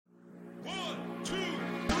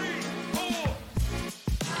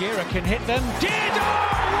Gira can hit them. Did! Oh,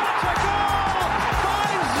 what a goal by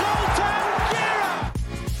Zoltan Gira!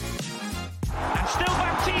 And still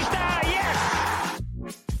Baptista, yes!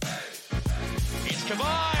 It's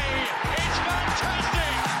Kavai! It's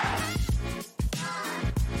fantastic!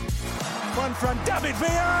 One from David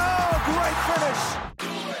Villa. Oh, great finish!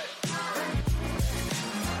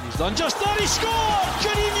 He's done just that, he scored!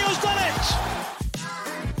 Juninho's done it!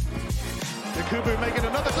 Yakubu making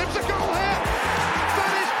another glimpse of goal here!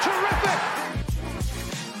 That is terrific!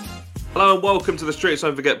 Hello and welcome to the Streets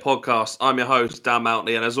Don't Forget podcast. I'm your host, Dan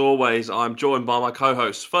Mountney, and as always, I'm joined by my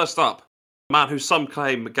co-hosts. First up, a man who some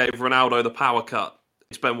claim gave Ronaldo the power cut.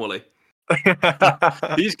 It's Ben Woolley.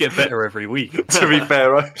 These get better every week. To be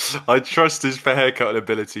fair, I trust his haircut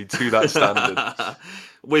ability to that standard.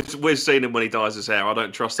 We've seen him when he dyes his hair. I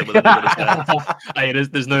don't trust him with his hair. Hey,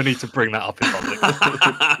 there's no need to bring that up in public.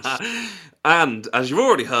 And, as you've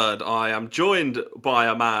already heard, I am joined by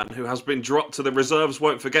a man who has been dropped to the Reserves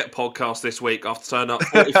Won't Forget podcast this week after turning up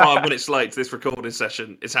 45 minutes late to this recording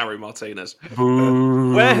session. It's Harry Martinez.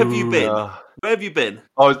 Where have you been? Where have you been?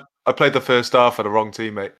 I played the first half for the wrong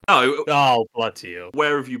team, mate. No. Oh, bloody hell.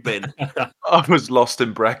 Where have you been? I was lost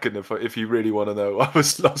in Brecon, if you really want to know. I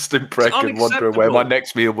was lost in Brecon, wondering where my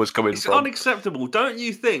next meal was coming from. It's unacceptable. Don't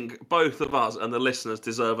you think both of us and the listeners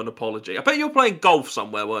deserve an apology? I bet you were playing golf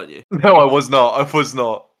somewhere, weren't you? No, I was not.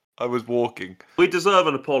 I was walking. We deserve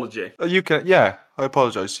an apology. You can, yeah. I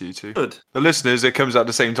apologise to you two. Good. The listeners, it comes out at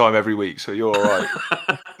the same time every week, so you're all right.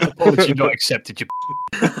 Apology not accepted, you.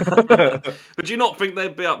 But do you not think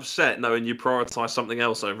they'd be upset knowing you prioritise something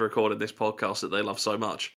else over recording this podcast that they love so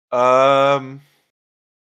much? No.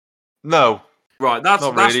 Right,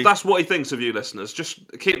 really. that's what he thinks of you, listeners. Just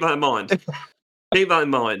keep that in mind. Keep that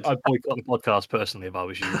in mind. I'd boycott the podcast personally if I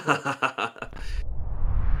was you.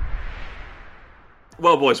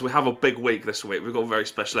 Well, boys, we have a big week this week. We've got a very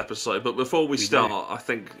special episode. But before we start, I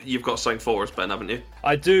think you've got something for us, Ben, haven't you?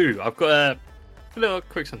 I do. I've got a little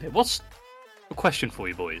quick something here. What's a question for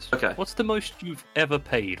you, boys? Okay. What's the most you've ever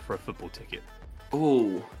paid for a football ticket?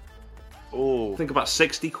 Ooh. Oh, I think about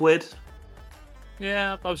 60 quid.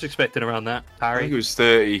 Yeah, I was expecting around that. I Harry? think it was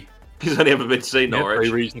 30. He's only ever been to see Norwich. Very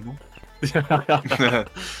reasonable.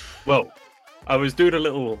 Well, I was doing a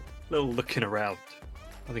little looking around.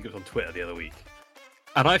 I think it was on Twitter the other week.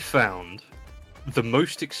 And I found the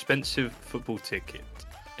most expensive football ticket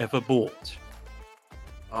ever bought.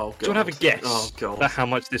 Oh, God. Do you want to have a guess about how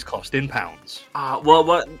much this cost in pounds?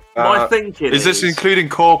 My thinking is this including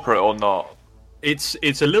corporate or not? It's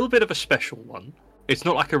a little bit of a special one. It's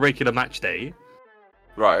not like a regular match day.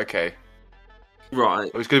 Right, okay. Right.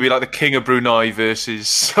 It was going to be like the King of Brunei versus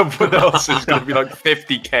someone else. It's going to be like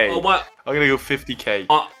 50k. I'm going to go 50k.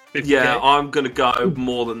 50K? Yeah, I'm going to go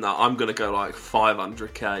more than that. I'm going to go like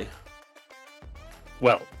 500k.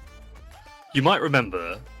 Well, you might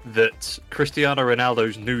remember that Cristiano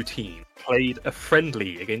Ronaldo's new team played a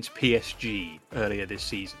friendly against PSG earlier this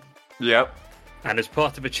season. Yep. And as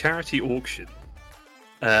part of a charity auction,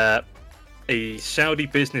 a Saudi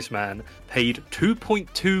businessman paid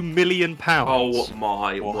 £2.2 million Oh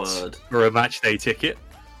my word. for a match day ticket.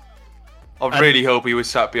 I really hope he was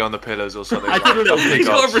sat behind the pillars or something. I did a little He's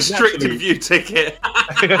got a restricted view ticket.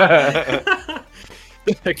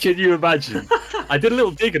 Can you imagine? I did a little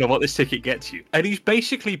digging on what this ticket gets you. And he's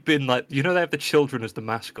basically been like, they have the children as the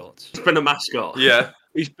mascots. He's been a mascot. Yeah.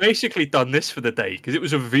 He's basically done this for the day because it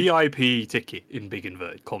was a VIP ticket in big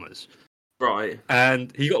inverted commas. Right.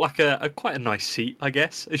 And he got like a quite a nice seat, I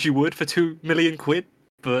guess, as you would for £2 million.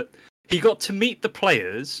 But he got to meet the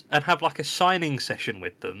players and have like a signing session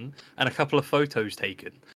with them and a couple of photos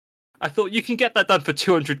taken. I thought you can get that done for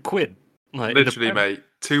 £200. Like, Literally, mate.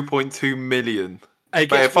 2.2 million.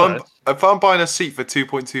 Mate, If I'm buying a seat for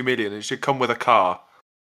 2.2 million, it should come with a car.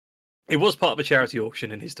 It was part of a charity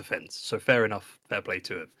auction in his defence, so fair enough, fair play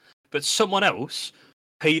to him. But someone else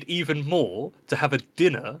paid even more to have a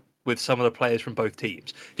dinner with some of the players from both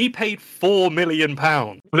teams. He paid £4 million.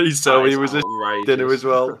 Please tell me it was a outrageous. dinner as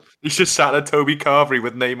well. He's just sat at Toby Carvery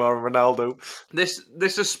with Neymar and Ronaldo. This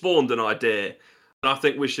has spawned an idea, and I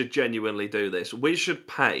think we should genuinely do this. We should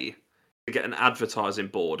pay to get an advertising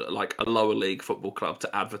board at like a lower league football club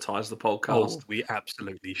to advertise the podcast. Oh, we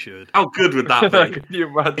absolutely should. How good would that be? Can you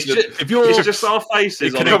imagine? It's just our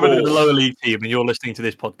faces on connected the with the board. lower league team and you're listening to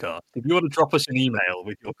this podcast, if you want to drop us an email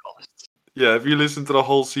with your costs. Yeah, if you listen to the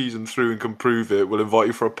whole season through and can prove it, we'll invite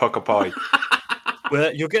you for a pucker pie.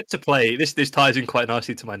 Well, you'll get to play, this ties in quite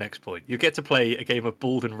nicely to my next point. You'll get to play a game of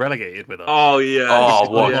Bald and Relegated with us. Oh, yeah. Oh,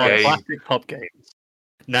 what One of our game. classic pub games.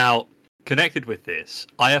 Now, connected with this,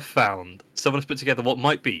 I have found someone has put together what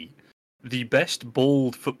might be the best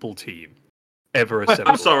bald football team ever assembled.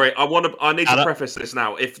 I'm sorry. I need to preface this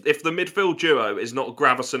now. If the midfield duo is not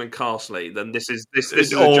Gravison and Carsley, then this is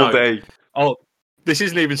a all joke. day. Oh, this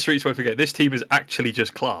isn't even Streets Won't Forget. This team is actually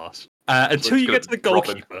just class. Until you get to the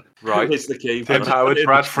goalkeeper. Right. It's the keeper. Tim Howard,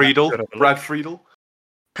 Brad Friedel.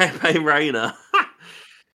 Pepe Reina.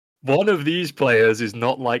 One of these players is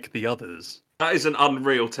not like the others. That is an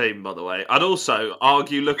unreal team, by the way. I'd also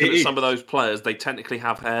argue, looking at some of those players, they technically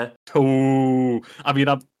have hair. Oh, I mean,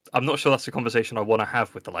 I'm not sure that's a conversation I want to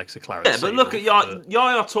have with the likes of Clarence. Yeah, but look at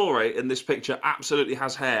Yaya Toure in this picture. Absolutely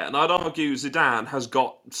has hair, and I'd argue Zidane has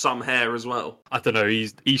got some hair as well. I don't know.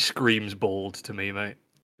 He screams bald to me, mate.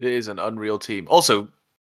 It is an unreal team. Also,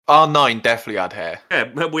 R9 definitely had hair.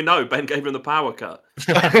 Yeah, we know. Ben gave him the power cut.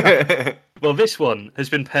 Well, this one has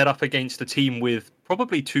been paired up against a team with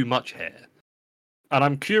probably too much hair. And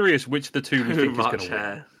I'm curious which of the two we think is going to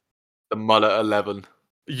win. The mullet 11.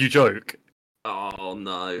 You joke. Oh,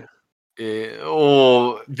 no.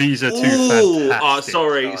 These are two fantastic. Oh,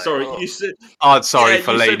 sorry. You said. Oh, sorry, yeah,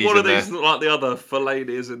 Fellaini's you said one of in these there. like the other. Fellaini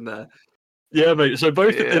is in there. Yeah, mate. So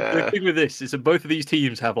the thing with this is that both of these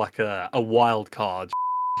teams have like a wild card.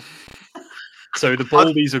 So the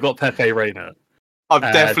Baldies have got Pepe Reina. I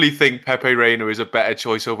definitely think Pepe Reina is a better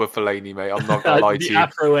choice over Fellaini, mate. I'm not going to lie to you. The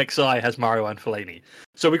Afro XI has Mario and Fellaini.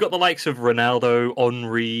 So we got the likes of Ronaldo,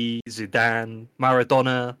 Henry, Zidane,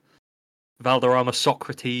 Maradona, Valderrama,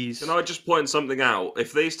 Socrates. Can I just point something out?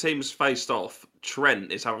 If these teams faced off, Trent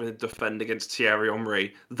is having to defend against Thierry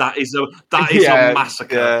Henry. That is a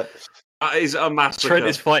massacre. Yeah. That is a massacre. Trent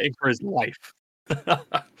is fighting for his life.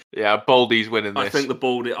 Yeah, Baldy's winning this. I think the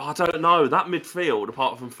Baldy. I don't know. That midfield,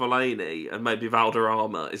 apart from Fellaini and maybe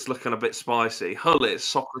Valderrama, is looking a bit spicy. Hullet,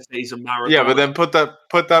 Socrates, and Maradona. Yeah, but then put that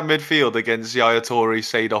midfield against Yaya Toure,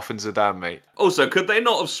 Seedorf, and Zidane, mate. Also, could they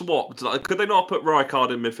not have swapped? Like, could they not have put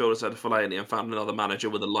Rijkaard in midfield instead of Fellaini and found another manager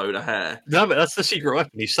with a load of hair? No, but that's the secret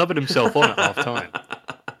weapon. He subbed himself on at half time.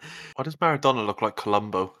 Why does Maradona look like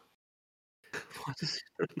Columbo? He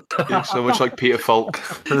looks so much like Peter Falk.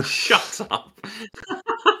 Shut up.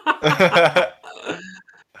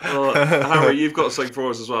 Harry, you've got something for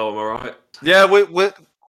us as well, am I right? Yeah,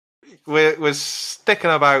 we're sticking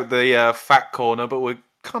about the fact corner, but we're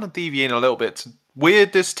kind of deviating a little bit to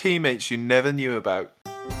weirdest teammates you never knew about.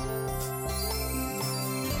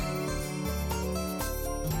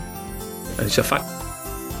 It's a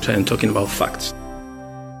fact. So I'm talking about facts.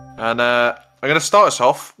 And I'm going to start us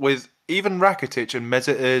off with Ivan Rakitic and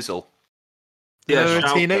Mesut Ozil. Yeah,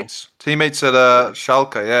 teammates at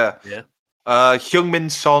Schalke, yeah. Yeah. Heung-min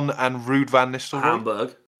Son and Ruud van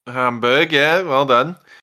Nistelrooy. Hamburg, yeah, well done.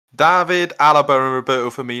 David Alaba and Roberto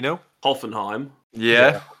Firmino. Hoffenheim.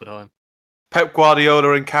 Yeah. Pep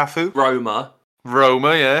Guardiola and Cafu.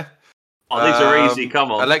 Roma, yeah. Oh, these are easy,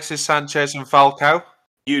 come on. Alexis Sanchez and Falcao.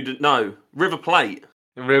 No, River Plate.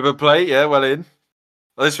 River Plate, yeah, well in.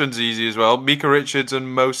 Well, this one's easy as well. Mika Richards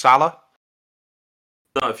and Mo Salah.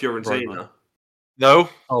 No, Fiorentina. Roma. No.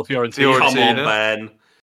 Oh, Fiorentina. Come on,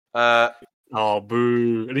 Ben. Oh,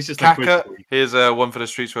 boo. At least it's Kaka. Here's one for the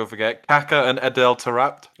streets we'll forget. Kaka and Adel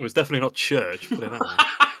Taarabt. It was definitely not Church, put it that way.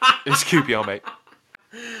 It's QPR, mate.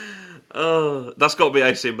 Oh, that's got to be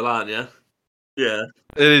AC Milan, yeah? Yeah.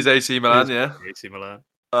 It is AC Milan, yeah. AC Milan.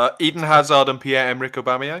 Eden Hazard and Pierre-Emerick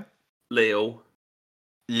Aubameyang. Lille.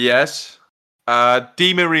 Yes.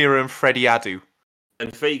 Di Maria and Freddie Adu.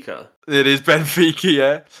 Benfica. It is Benfica,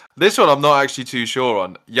 yeah. This one I'm not actually too sure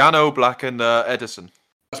on. Jan Oblak and Edison.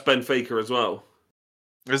 That's Benfica as well.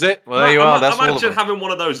 Is it? Well, there you are. That's all of Imagine them. having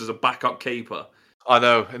one of those as a backup keeper. I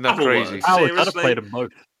know, isn't that crazy? I'd have played them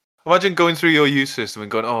both. Imagine going through your youth system and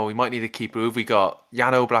going, oh, we might need a keeper. Who have we got?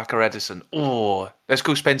 Jan Oblak or Edison? Oh, let's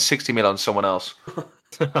go spend 60 mil on someone else.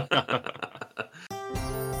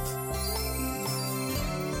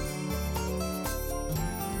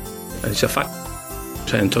 It's a fact.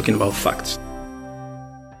 So I'm talking about facts.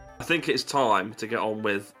 I think it's time to get on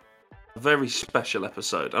with a very special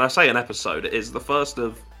episode. And I say an episode, it is the first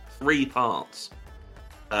of 3 parts.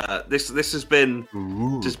 This has been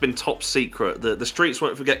top secret. The Streets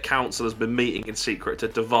Won't Forget Council has been meeting in secret to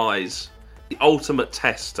devise the ultimate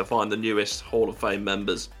test to find the newest Hall of Fame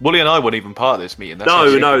members. Wooly and I weren't even part of this meeting. That's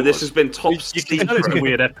No, this has been top secret. You can tell it's a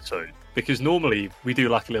weird episode because normally we do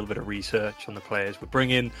like a little bit of research on the players. We bring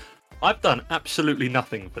in. I've done absolutely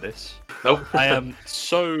nothing for this. Nope. I am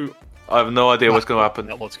so. I have no idea what's going to happen.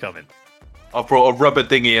 What's coming? I've brought a rubber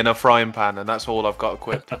dinghy and a frying pan, and that's all I've got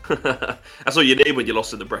equipped. That's all you need when you're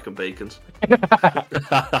lost in the Brecon Beacons.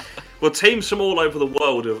 Well, teams from all over the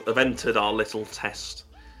world have entered our little test.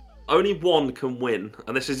 Only one can win,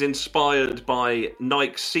 and this is inspired by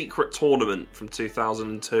Nike's secret tournament from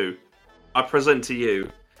 2002. I present to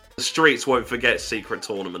you the Streets Won't Forget Secret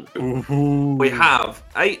Tournament. Ooh. We have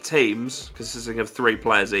 8 teams consisting of 3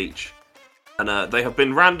 players each, and they have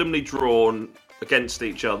been randomly drawn against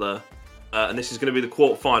each other, and this is going to be the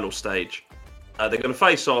quarter-final stage. They're going to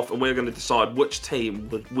face off, and we're going to decide which team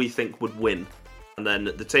we think would win. And then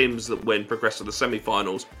the teams that win progress to the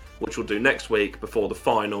semi-finals, which we'll do next week before the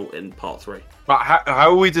final in part 3. But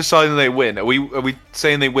how are we deciding they win? Are we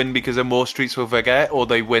saying they win because they're more Streets Will Forget, or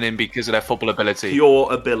they winning because of their football ability?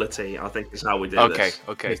 Pure ability, I think, is how we do this.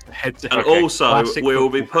 Okay. And also, we will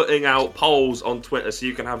be putting out polls on Twitter so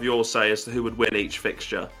you can have your say as to who would win each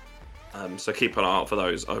fixture. So keep an eye out for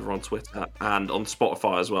those over on Twitter and on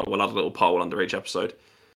Spotify as well. We'll add a little poll under each episode.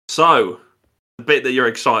 So, the bit that you're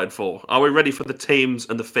excited for. Are we ready for the teams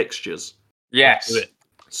and the fixtures? Yes.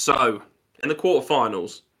 So, in the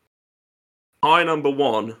quarterfinals, high number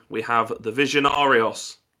 1, we have the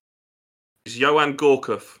Visionarios. It's Yohan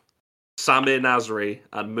Gorkov, Samir Nasri,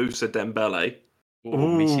 and Moussa Dembele.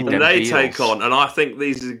 And they take on, and I think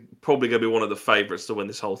these are probably going to be one of the favourites to win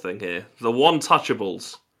this whole thing here. The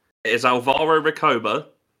One-Touchables. It is Alvaro Recoba,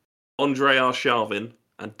 Andrei Arshavin,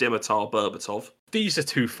 and Dimitar Berbatov. These are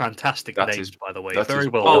 2 fantastic names, by the way. Very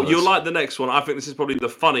well. Oh, you'll like the next one. I think this is probably the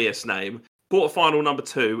funniest name. Quarterfinal number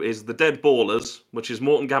 2 is the Dead Ballers, which is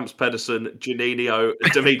Morten Gamps Pedersen, Juninho,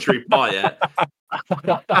 and Dimitri Payet.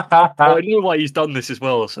 I know why he's done this as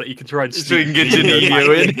well, so that he can try and so he can get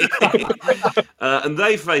Juninho in. And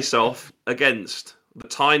they face off against the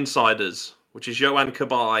Tynesiders, which is Johan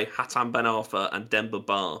Kabay, Hatem Ben Arfa, and Demba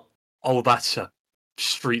Ba. Oh, that's a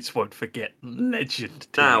Streets Won't Forget legend.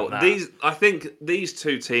 Now, I think these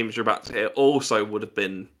 2 teams you're about to hear also would have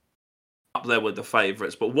been up there with the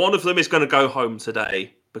favourites, but one of them is going to go home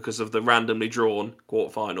today because of the randomly drawn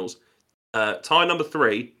quarterfinals. Tie number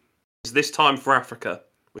 3 is This Time for Africa,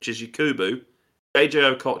 which is Yakubu,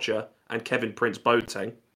 JJ Okocha, and Kevin Prince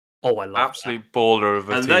Boateng. Oh, I love absolute baller of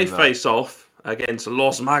a team. And they face off against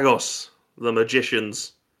Los Magos, the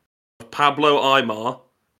Magicians, of Pablo Aymar,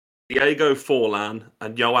 Diego Forlan,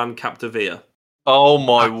 and Johan Capdevila. Oh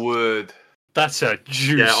my word! That's a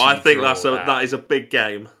juicy. Yeah, I think that is a big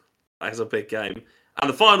game. That is a big game. And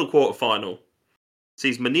the final quarterfinal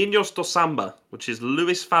sees Meninos do Samba, which is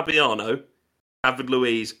Luis Fabiano, David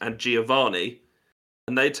Luiz, and Giovanni,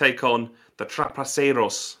 and they take on the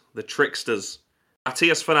Trapaceiros, the Tricksters,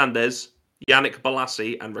 Matias Fernandez, Yannick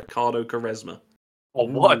Balassi, and Ricardo Quaresma. Oh,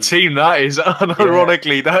 what a team that is!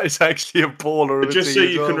 Unironically, that is actually a baller. Just so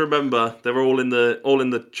you can remember, they're all in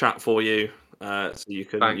the chat for you, so you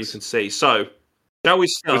can see. So, shall we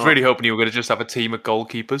start? I was really hoping you were going to just have a team of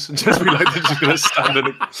goalkeepers and just be like they're just going to stand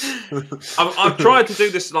in. I've tried to do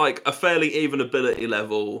this like a fairly even ability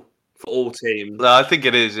level for all teams. No, I think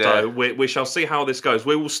it is. Yeah. So we shall see how this goes.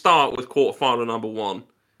 We will start with quarterfinal number 1,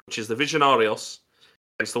 which is the Visionarios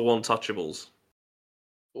against the One-Touchables.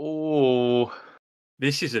 Oh.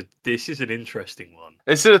 This is an interesting one.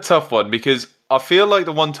 It's a tough one because I feel like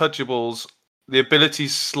the One-Touchables, the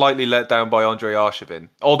ability's slightly let down by Andrei Arshavin,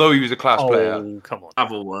 although he was a class player. Oh, come on.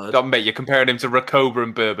 Have a word. Mate, you're comparing him to Recoba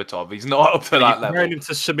and Berbatov. He's not up to that level. Comparing him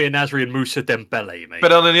to Samir Nasri and Moussa Dembele, mate.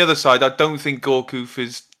 But on the other side, I don't think Gorkov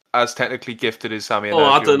is as technically gifted as Samir Nasri. Oh,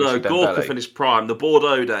 I don't know. Gorkov in his prime, the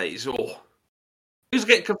Bordeaux days. Oh. Who's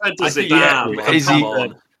getting compared to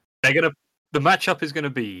Zidane? The matchup is going to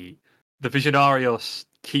be the Visionarios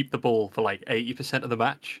keep the ball for like 80% of the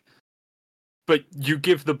match, but you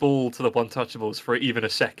give the ball to the One-Touchables for even a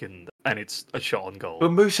second, and it's a shot on goal.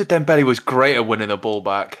 But Moussa Dembele was great at winning the ball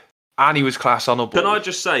back, and he was class on a ball. Can I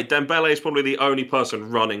just say, Dembele is probably the only person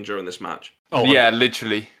running during this match. Oh yeah,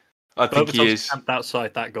 literally. I think he is. Camped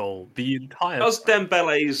outside that goal the entire. Does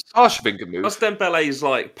Dembele's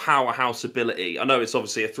like powerhouse ability? I know it's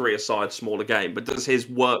obviously a 3-a-side smaller game, but does his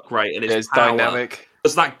work rate and his power, dynamic?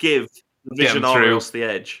 Does that give the Visionarios the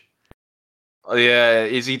edge? Yeah,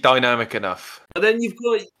 is he dynamic enough? And then you've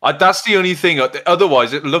got. That's the only thing.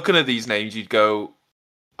 Otherwise, looking at these names, you'd go.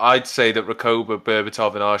 I'd say that Recoba,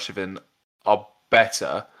 Berbatov, and Arshavin are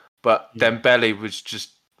better, but Dembele was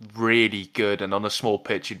just really good, and on a small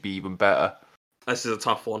pitch, he'd be even better. This is a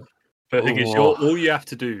tough one. But the thing is, all you have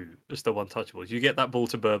to do as the One-Touchables, you get that ball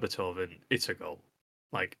to Berbatov, and it's a goal.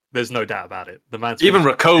 Like, there's no doubt about it. The man's even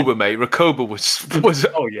Recoba, mate. Recoba was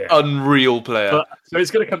unreal player. So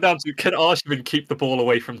it's going to come down to, can Arshavin keep the ball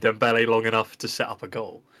away from Dembele long enough to set up a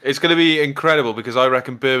goal? It's going to be incredible because I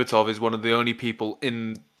reckon Berbatov is one of the only people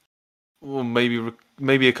in, well,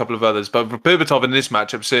 maybe a couple of others, but Berbatov in this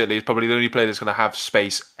matchup certainly is probably the only player that's going to have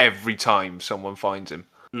space every time someone finds him.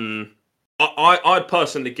 I'd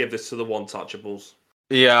personally give this to the One-Touchables.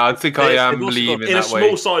 Yeah, I think I am leaning that way. In a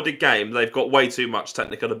small-sided game, they've got way too much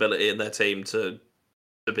technical ability in their team to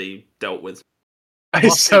to be dealt with.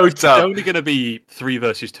 It's so It's tough. only going to be 3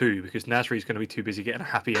 versus 2 because Nasri's going to be too busy getting a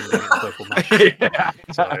happy ending in the purple match. Yeah.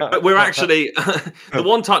 But we're actually the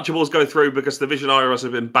one touchables go through because the Visionaries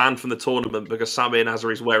have been banned from the tournament because Sami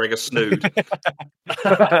Nasri's wearing a snood.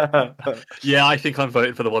 Yeah, I think I'm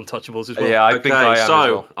voting for the one touchables as well. Yeah, I think I am as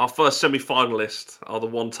well. Our first semi-finalists are the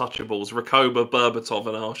one touchables: Rakoba, Berbatov,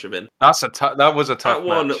 and Arshavin. That was a tough That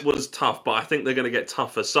one match. was tough, but I think they're going to get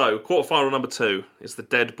tougher. So, quarterfinal number 2 is the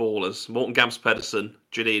Dead Ballers: Morten Gamps Pedersen,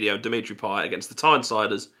 Janino, Dimitri Payet against the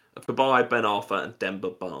Tynesiders of Kabay, Ben Arthur, and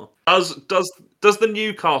Demba Ba. Does the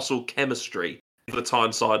Newcastle chemistry give the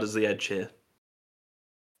Tynesiders the edge here?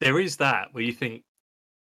 There is that where you think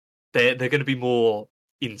they're going to be more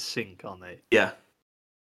in sync, aren't they? Yeah,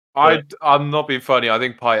 I'm not being funny. I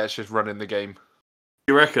think Payet's just running the game.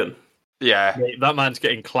 you reckon? Yeah. Mate, that man's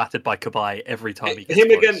getting clattered by Kabay every time he gets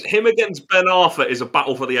Him against Ben Arthur is a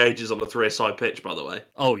battle for the ages on the 3-a-side pitch, by the way.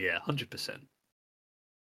 Oh yeah, 100%.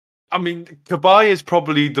 I mean, Kabay is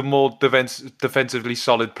probably the more defensively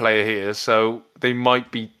solid player here, so they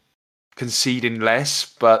might be conceding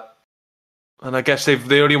less, and I guess they're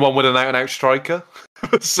the only one with an out-and-out striker.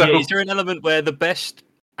 So Yeah, is there an element where the best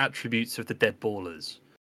attributes of the Dead Ballers,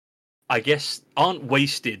 I guess, aren't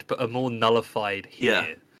wasted but are more nullified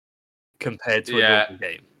here compared to a normal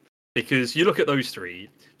game? Because you look at those three,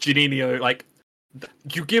 Janino, like,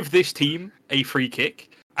 you give this team a free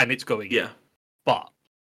kick and it's going in. But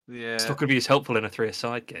it's not going to be as helpful in a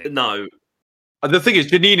 3-a-side game. No. The thing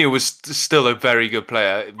is, Janino was still a very good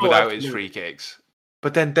player without his absolutely. free kicks.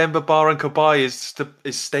 But then Demba Ba and Kabay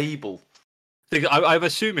is stable. I'm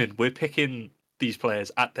assuming we're picking these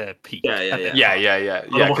players at their peak. Yeah.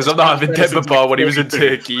 Because I'm not having Demba Ba when he was in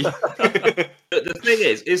Turkey. The thing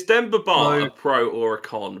is Demba Ba a pro or a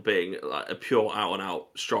con, being like a pure out-and-out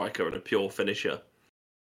striker and a pure finisher?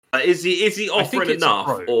 Is he offering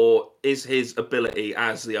enough, or is his ability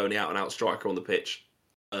as the only out-and-out striker on the pitch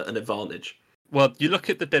an advantage? Well, you look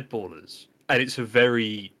at the Dead Ballers, and it's a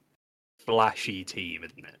very flashy team,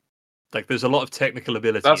 isn't it? Like, there's a lot of technical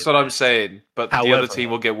ability. That's what I'm saying, but the However, other team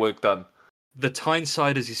will get work done. The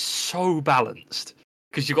Tynesiders is so balanced,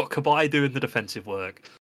 because you've got Kabay doing the defensive work.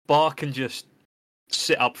 Bar can just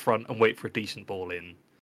sit up front and wait for a decent ball in.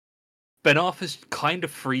 Ben Arthur's kind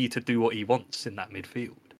of free to do what he wants in that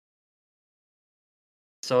midfield.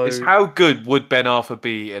 So, How good would Ben Arthur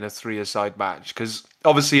be in a 3-a-side match? Because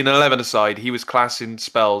obviously in an 11-a-side, he was class in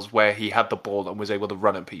spells where he had the ball and was able to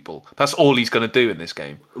run at people. That's all he's going to do in this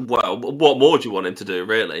game. Well, what more do you want him to do,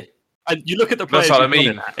 really? And you look at the players That's what I he's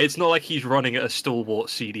mean. running at, it's not like he's running at a stalwart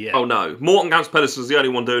CDM. Oh no, Morten Gamps Pedersen's the only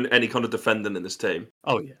one doing any kind of defending in this team.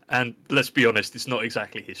 Oh yeah, and let's be honest, it's not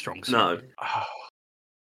exactly his strong suit. No.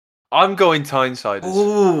 I'm going Tynesiders.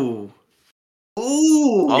 Ooh.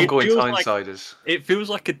 I'm It going feels like- Tynesiders. It feels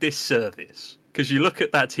like a disservice because you look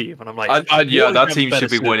at that team and I'm like, Yeah, Morten that Gamps team should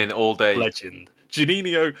be Pedersen, winning all day. legend.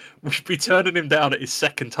 Janino, we should be turning him down at his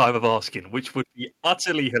second time of asking, which would be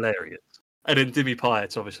utterly hilarious. And then Dimi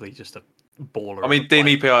Payet's obviously just a baller. I mean,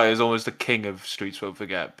 Dimi Payet is almost the king of Streets Won't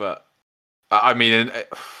Forget, but I mean,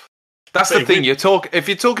 that's the thing. If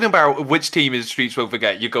you're talking about which team is Streets Won't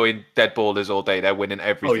Forget, you're going Dead Ballers all day. They're winning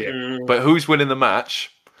everything. But who's winning the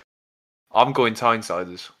match? I'm going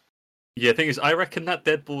Tynesiders. Yeah, the thing is, I reckon that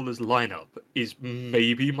Dead Ballers lineup is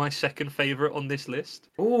maybe my second favourite on this list.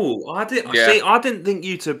 Ooh, I didn't think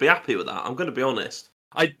you to be happy with that. I'm going to be honest.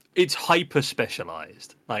 It's hyper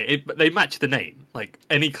specialized. Like they match the name. Like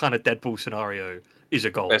any kind of dead ball scenario is a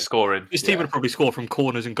goal. They're scoring. This team would probably score from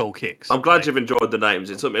corners and goal kicks. I'm glad you've enjoyed the names.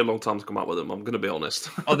 It took me a long time to come up with them. I'm going to be honest.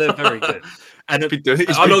 Oh, they're very good. And I'm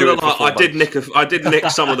not gonna lie, I did nick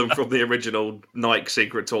some of them from the original Nike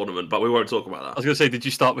Secret Tournament, but we won't talk about I that. was going to say, did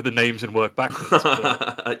you start with the names and work backwards?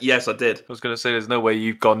 Yes, I did. I was going to say, there's no way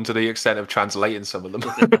you've gone to the extent of translating some of them.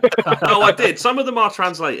 No, I did. Some of them are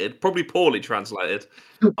translated, probably poorly translated.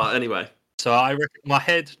 Anyway. So I reckon my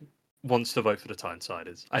head wants to vote for the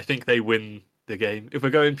Tynesiders. I think they win the game. If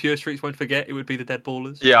we're going pure Streets Won't Forget, it would be the Dead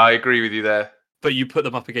Ballers. Yeah, I agree with you there. But you put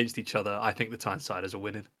them up against each other, I think the Tynesiders are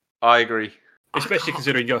winning. I agree. Especially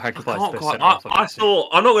considering Johan Kabay is the best I centre-half I've ever seen. thought,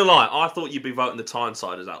 I'm not going to lie, I thought you'd be voting the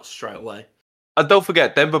Tynesiders out straight away. And don't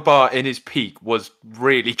forget, Demba Ba in his peak was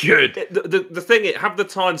really good. The thing is, have the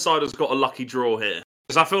Tynesiders got a lucky draw here?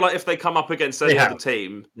 Because I feel like if they come up against any other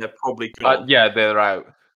team, they're probably good. Yeah, they're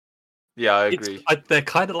out. Yeah, I agree. They're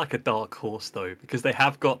kind of like a dark horse, though, because they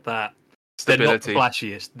have got that Stability. They're not the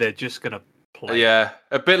flashiest. They're just going to play. Yeah,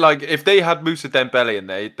 a bit like if they had Moussa Dembele in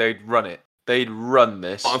there, they'd run it. They'd run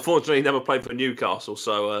this. But unfortunately, he never played for Newcastle,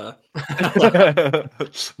 so... Might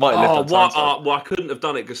have lived on I couldn't have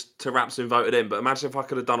done it because Tarapsin voted in, but imagine if I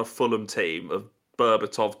could have done a Fulham team of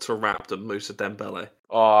Berbatov, Taarabt, and Moussa Dembele.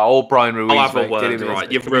 Oh, old Brian Ruiz. I'll have a mate. Get word, him right?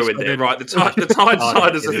 in. You've ruined it, right? The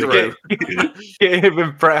Tynesiders are through. Get him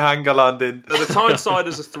and Brett Hangeland in. So the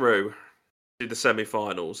Tynesiders are through to the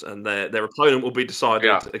semi-finals, and their opponent will be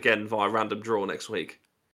decided again via random draw next week.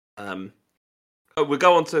 We'll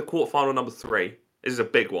go on to quarterfinal number 3. This is a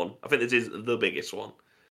big one. I think this is the biggest one.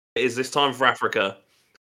 It is this time for Africa.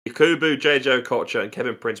 Yakubu, JJ Okocha, and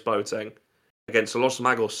Kevin Prince Boateng against Los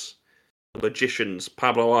Magos, the Magicians,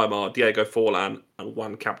 Pablo Aimar, Diego Forlan, and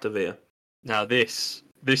Juan Capdevila. Now this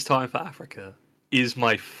time for Africa is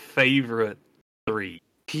my favourite 3.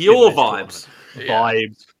 Pure vibes.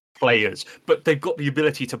 Vibes, players. But they've got the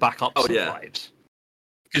ability to back up some vibes.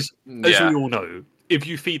 Because, as we all know, if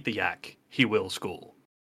you feed the yak, he will score.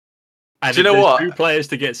 And do you know what? 2 players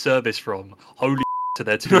to get service from, holy to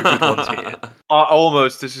their 2 good ones here.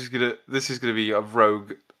 Almost, this is gonna be a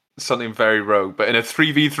rogue, something very rogue. But in a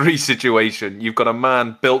 3v3 situation, you've got a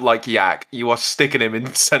man built like Yak. You are sticking him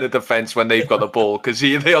in centre defence when they've got the ball because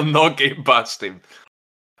they are not getting past him.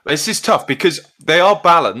 This is tough because they are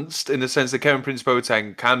balanced in the sense that Kevin Prince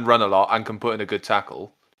Boateng can run a lot and can put in a good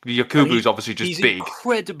tackle. Yakubu's obviously just he's big,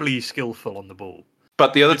 incredibly skillful on the ball.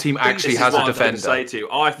 but the other team actually has a defender. Say to you.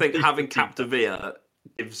 I think having Capdevila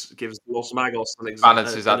gives Los Magos an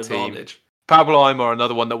balances that advantage. Team. Pablo Aimar,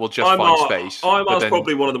 another one that will just find space. Aimar's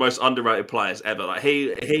probably one of the most underrated players ever. Like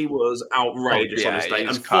he was outrageous on his day,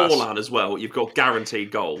 and Forlan as well. You've got guaranteed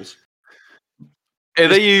goals. Are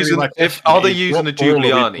they using the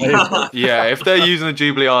Giuliani? Yeah, if they're using the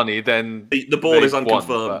Giuliani, then the ball is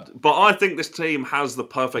unconfirmed. But I think this team has the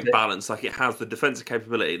perfect balance. Like it has the defensive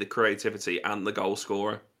capability, the creativity, and the goal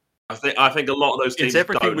scorer. I think a lot of those teams. It's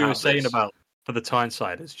everything we were saying this. about for the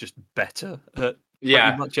Tynesiders, just better.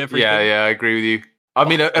 Much everything. Yeah, I agree with you. I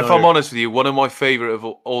mean, if I'm honest with you, one of my favourite of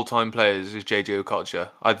all-time players is JJ Okocha.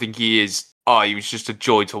 I think he is. He was just a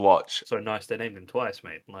joy to watch. So nice they named him twice,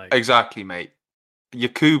 mate. Exactly, mate.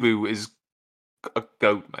 Yakubu is a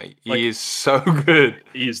goat, mate. He is so good.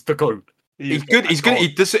 He is the goat. He's good. He's good.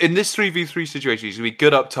 In this 3v3 situation, he's gonna be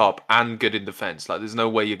good up top and good in defence. Like, there's no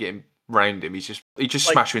way you're getting round him. He just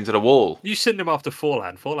smashed into the wall. You send him after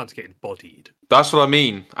Forlan. Forlan's getting bodied. That's what I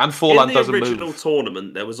mean. And Forlan doesn't move. In the original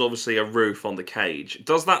tournament, there was obviously a roof on the cage.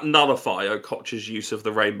 Does that nullify Okocha's use of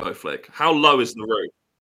the rainbow flick? How low is the roof?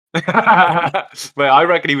 Mate, I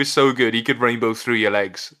reckon he was so good he could rainbow through your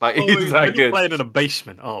legs. Like he's that good. Playing in a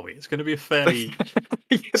basement, are we? It's going to be a fairly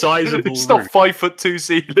sizable. It's not 5'2"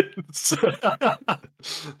 ceilings.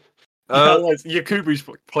 Yakubu's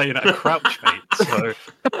playing at a crouch, mate. So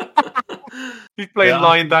he's playing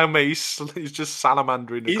lying down, mate. He's just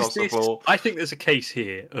salamandering across the floor. I think there's a case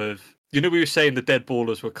here of we were saying the dead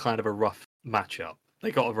ballers were kind of a rough matchup.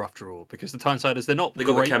 They got a rough draw because the Tynesiders they got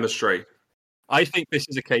the chemistry. I think this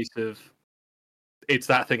is a case of it's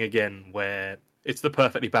that thing again where it's the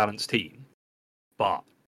perfectly balanced team, but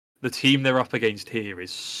the team they're up against here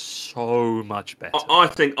is so much better. I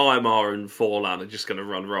think Aimar and Forlan are just going to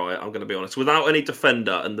run riot. I'm going to be honest, without any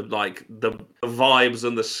defender and the vibes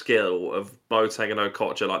and the skill of Boateng and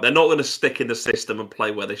Okocha, like they're not going to stick in the system and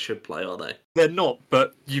play where they should play, are they? They're not.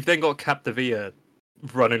 But you've then got Capdevila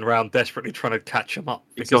running around desperately trying to catch them up.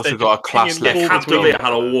 He's also got a class left. Capdevila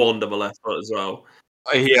had a wonderful left foot as well.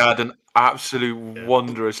 He had an absolute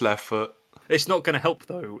wondrous left foot. It's not going to help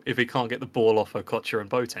though if he can't get the ball off Okocha and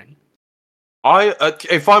Boateng.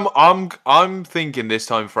 I'm thinking this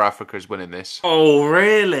time for Africa is winning this. Oh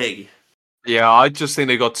really? Yeah, I just think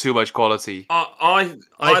they got too much quality. I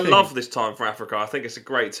love this time for Africa. I think it's a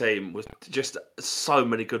great team with just so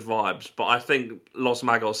many good vibes. But I think Los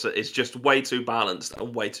Magos is just way too balanced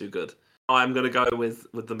and way too good. I'm going to go with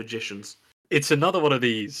the Magicians. It's another one of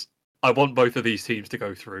these. I want both of these teams to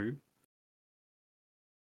go through.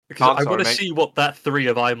 Because I want to see what that 3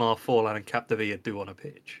 of Aimar, Forlan and Capdevila do on a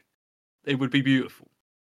pitch. It would be beautiful.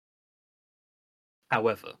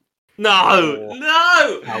 However. No!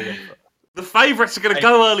 However. The favourites are going to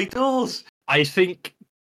go early doors. I think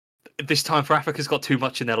this time for Africa's got too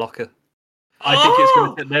much in their locker. I think it's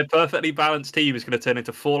going to, their perfectly balanced team is going to turn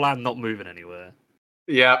into Forlan not moving anywhere.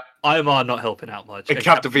 Yeah. Aimar not helping out much. And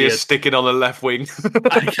Capdevila sticking on the left wing.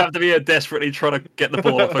 And Capdevila desperately trying to get the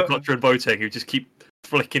ball off Okocha and Boateng, who just keep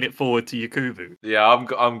flicking it forward to Yakubu. Yeah, I'm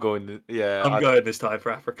going. Going this time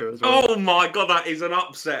for Africa as well. Oh my god, that is an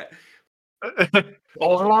upset.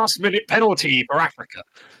 Last minute penalty for Africa.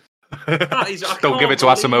 Don't give it to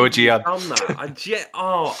Asamoah Gyan.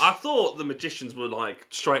 I thought the Magicians were like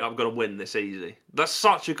straight up going to win this easy. That's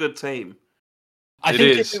such a good team. I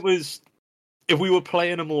think if we were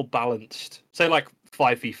playing a more balanced, say like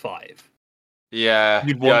 5v5,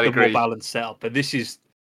 you'd want the more balanced setup. But this is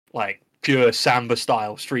like pure Samba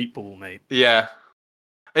style street ball, mate. Yeah.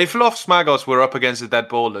 If Loftus Magos were up against the dead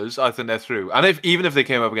ballers, I think they're through. And even if they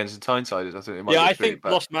came up against the Tynesiders, I think they might Yeah, be I through. think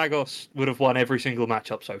Los Magos would have won every single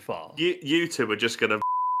matchup so far. You two are just going to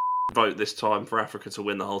vote this time for Africa to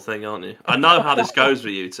win the whole thing, aren't you? I know how this goes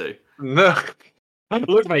with you two. No.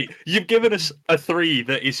 Look, mate, you've given us a 3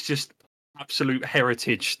 that is just absolute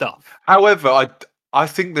heritage stuff. However, I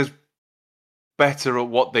think there's better at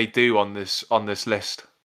what they do on this list.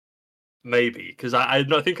 Maybe, because I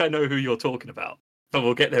think I know who you're talking about. But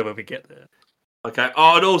we'll get there when we get there. Okay.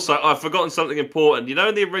 Oh, and also, I've forgotten something important. You know,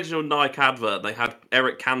 in the original Nike advert, they had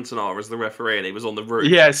Eric Cantona as the referee, and he was on the roof.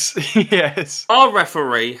 Yes, yes. Our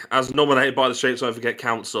referee, as nominated by the Streets Don't Forget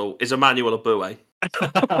Council, is Emmanuel Abue.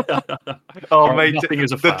 Oh, mate, nothing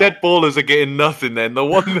is a the foul. dead ballers are getting nothing then. The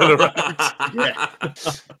one that Yeah.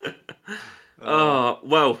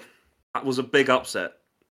 Well, that was a big upset.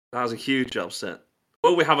 That was a huge upset.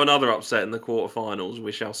 Will we have another upset in the quarterfinals?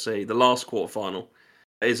 We shall see. The last quarterfinal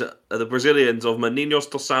is the Brazilians of Meninos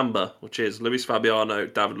do Samba, which is Luis Fabiano,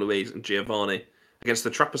 David Luiz, and Giovanni, against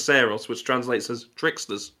the Trapaceiros, which translates as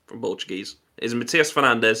tricksters from Portuguese. It is Matias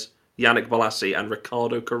Fernandes, Yannick Bolasie, and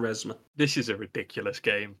Ricardo Quaresma. This is a ridiculous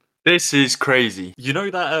game. This is crazy. You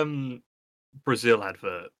know that Brazil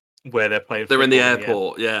advert where they're playing? They're in the football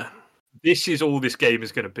airport, yeah. This is all this game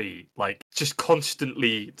is going to be. Like, just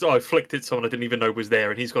constantly... I flicked it someone I didn't even know was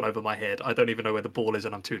there, and he's gone over my head. I don't even know where the ball is,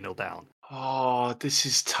 and I'm 2-0 down. Oh, this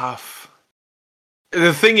is tough.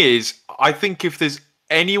 The thing is, I think if there's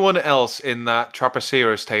anyone else in that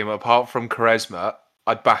Trapaceiros team apart from Quaresma,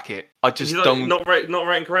 I'd back it. I just don't... Not rating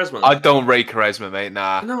Quaresma? I don't rate Quaresma, mate,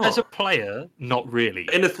 nah. No. As a player, not really.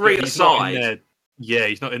 In the three But at he's not in side. there- Yeah,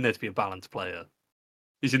 he's not in there to be a balanced player.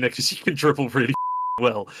 He's in there because he can dribble really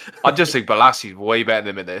well. I just think Bolassie's way better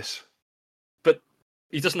than him in this. But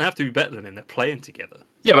he doesn't have to be better than him. They're playing together.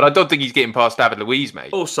 Yeah, but I don't think he's getting past David Luiz,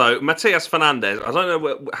 mate. Also, Matias Fernandes. I don't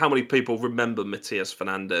know how many people remember Matias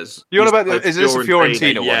Fernandes. You on He's about played is this a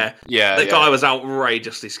Fiorentina one? Yeah. Yeah. That guy was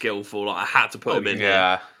outrageously skillful. Like, I had to put him in.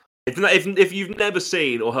 Yeah. If you've never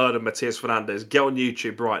seen or heard of Matias Fernandes, get on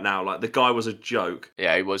YouTube right now. Like, the guy was a joke.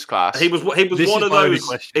 Yeah, he was class. He was This one is of my only those.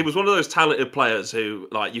 question. He was one of those talented players who,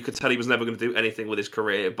 like, you could tell he was never going to do anything with his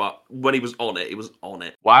career. But when he was on it, he was on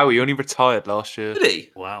it. Wow, he only retired last year. Did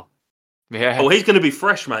he? Wow. Yeah. Oh, he's going to be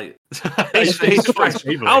fresh, mate. He's fresh.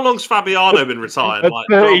 Even. How long's Fabiano been retired? At Like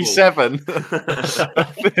 37.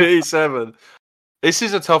 37. This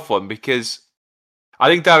is a tough one because I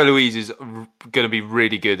think David Luiz is going to be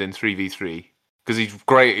really good in 3v3 because he's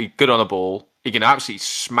great, he's good on the ball. He can absolutely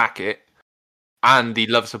smack it. And he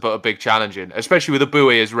loves to put a big challenge in, especially with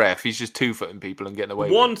Abue as ref. He's just two-footing people and getting away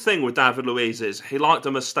with One it. thing with David Luiz is he liked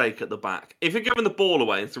a mistake at the back. If you're giving the ball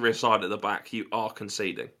away and through a side at the back, you are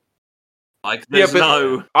conceding. Like, there's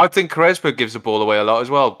no... I think Quaresma gives the ball away a lot as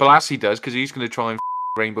well. Bolasie does because he's going to try and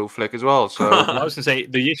rainbow flick as well. So I was going to say,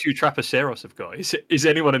 the issue Trapaceiros have got is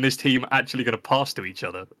anyone in this team actually going to pass to each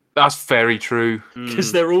other? that's very true.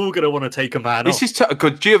 Because they're all going to want to take a man This off. is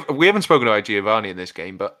good. We haven't spoken about Giovanni in this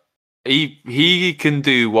game, but he can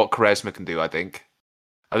do what Quaresma can do. I think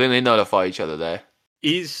they nullify each other there.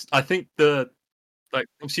 I think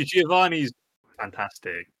obviously Giovanni's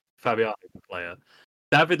fantastic. Fabiano's the player.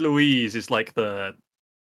 David Luiz is like the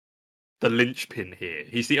linchpin here.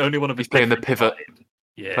 He's the only one of his He's playing the different pivot. type.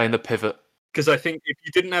 Yeah. Playing the pivot. Because I think if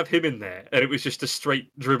you didn't have him in there and it was just a straight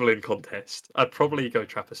dribbling contest, I'd probably go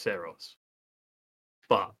Trapaceiros.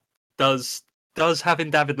 But does having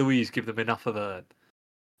David Luiz give them enough of a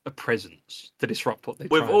presence to disrupt what they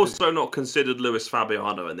try We've and also not considered Luis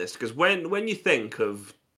Fabiano in this, because when you think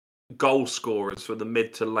of goal scorers for the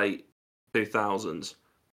mid to late 2000s,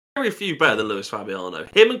 very few better than Luis Fabiano.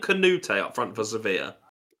 Him and Canute up front for Sevilla.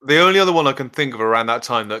 The only other one I can think of around that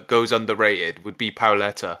time that goes underrated would be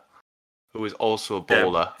Pauletta, who was also a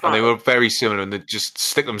baller. Yeah. And they were very similar and they just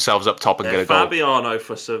stick themselves up top and Yeah, get a goal. Fabiano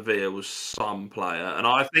for Sevilla was some player, and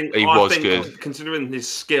I think He was good. Considering his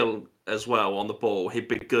skill as well on the ball, he'd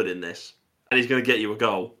be good in this, and he's going to get you a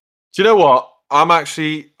goal. Do you know what? I'm gonna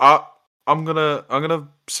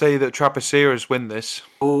say that Trapaceiros win this.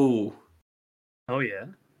 Ooh, Oh yeah.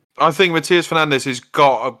 I think Matias Fernandes has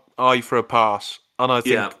got an eye for a pass, and I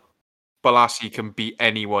think yeah. Bolasie can beat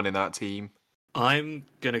anyone in that team. I'm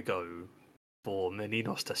gonna go for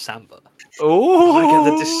Meninos to Samba. Oh, I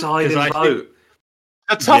get the deciding 'Cause I vote.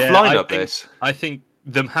 a tough Yeah, lineup. think- This. I think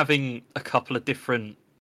them having a couple of different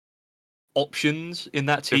options in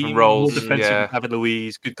that team, Different roles, more defensive, yeah. David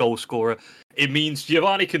Luiz, good goal scorer. It means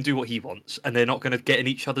Giovanni can do what he wants, and they're not going to get in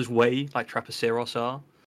each other's way like Trapaceiros are.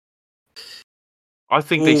 I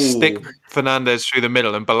think they Ooh. stick Fernandes through the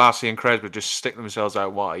middle, and Bolasie and Quaresma just stick themselves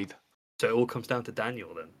out wide. So it all comes down to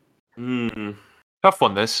Daniel then. Tough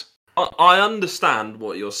one, this. I understand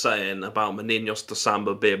what you're saying about Maninos to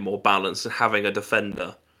Samba being more balanced and having a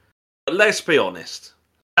defender. But let's be honest.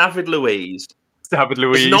 David Luiz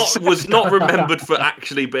was not remembered for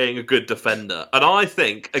actually being a good defender. And I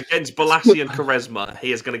think against Balassi and Quaresma,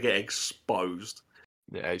 he is going to get exposed.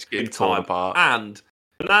 Yeah, he's getting big torn time. apart. And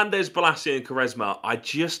Fernandez, Balassi and Quaresma, I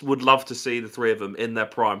just would love to see the three of them in their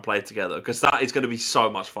prime play together because that is going to be so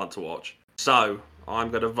much fun to watch. So I'm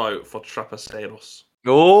going to vote for Trapaceros.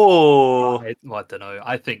 Oh, I don't know.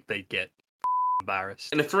 I think they'd get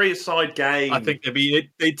embarrassed. In a three-side game. I think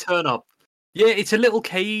they'd turn up. Yeah, it's a little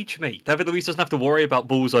cage, mate. David Luiz doesn't have to worry about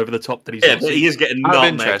balls over the top that he's Yeah, not but he seeing. is getting Out of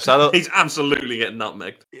nutmegged. interest, He's absolutely getting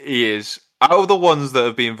nutmegged. he is. Out of the ones that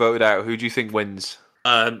have been voted out, who do you think wins?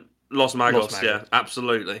 Los Magos, Magos. yeah,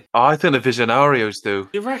 absolutely. I think the Visionarios do.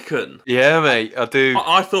 You reckon? Yeah, mate, I do.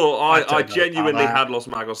 I thought I I don't know genuinely about that. had Los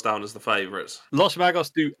Magos down as the favourites. Los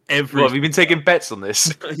Magos do Well, every. have you been taking bets on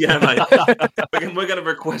this? Yeah, mate. We're going to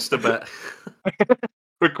request a bet.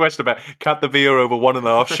 Request about cat the beer over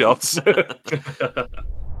 1.5 shots.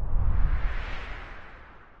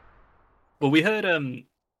 Well, we heard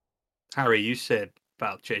Harry, you said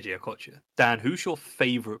about JJ Okocha. Dan, who's your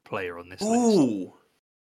favourite player on this list? Ooh.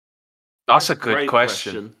 That's a good Great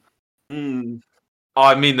question. Mm.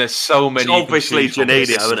 I mean, there's so many. It's obviously you can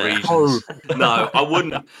choose from for Janino, different isn't it? reasons. No, I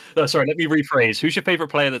wouldn't. No, sorry, let me rephrase. Who's your favourite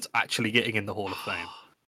player that's actually getting in the Hall of Fame?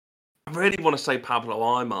 I really want to say Pablo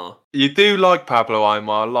Aimar. You do like Pablo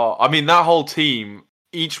Aimar a lot. I mean, that whole team,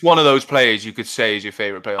 each one of those players you could say is your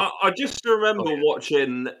favourite player. I just remember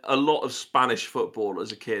watching a lot of Spanish football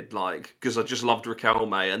as a kid, like, because I just loved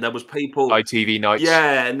Riquelme, and there was people... ITV nights.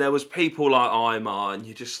 Yeah, and there was people like Aimar, and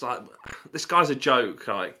you're just like, this guy's a joke.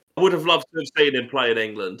 Like, I would have loved to have seen him play in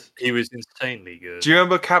England. He was insanely good. Do you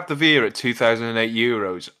remember Capdevere at 2008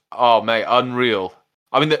 Euros? Oh, mate, unreal.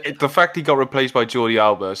 I mean, the fact he got replaced by Jordi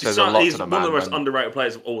Alba says a lot He's to the one man. of the most man. underrated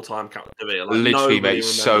players of all time, Capdevere. Like, Literally, nobody mate,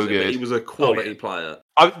 remembers so him, but good. He was a quality player.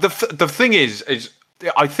 The thing is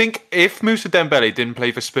I think if Moussa Dembele didn't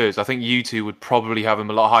play for Spurs, I think you two would probably have him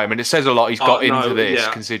a lot higher. I mean, it says a lot he's got into this,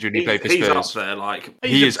 considering he played for He's Spurs. up there, like...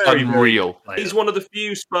 He is unreal. He's one of the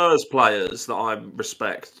few Spurs players that I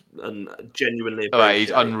respect and genuinely appreciate. Right, he's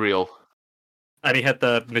unreal. And he had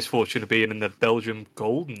the misfortune of being in the Belgium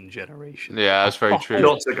golden generation. Yeah, that's very true.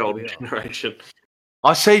 Not the golden generation.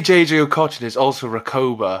 I say JJ Okocha is also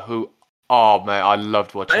Rakoba, who, oh man, I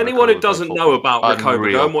loved watching. Anyone Rakoba who doesn't play know football. about Rakoba,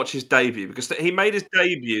 Unreal. go and watch his debut, because he made his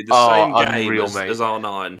debut the same game unreal, as mate.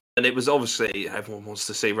 R9. And it was obviously, everyone wants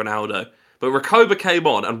to see Ronaldo. But Rakoba came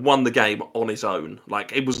on and won the game on his own.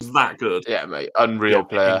 Like, it was that good. Yeah, mate, unreal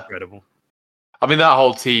player. Incredible. I mean, that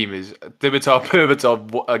whole team is Dimitar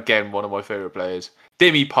Berbatov, again, one of my favourite players.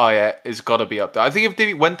 Demi Payet has got to be up there. I think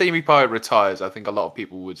when Demi Payet retires, I think a lot of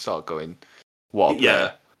people would start going, what a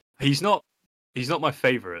player. He's not my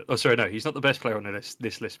favourite. Oh, sorry, no, he's not the best player on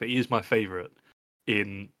this list, but he is my favourite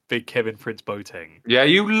in Big Kevin Prince Boateng. Yeah,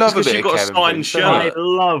 you love a It's 'cause bit you've of got a Kevin signed Prince, shirt. don't I you?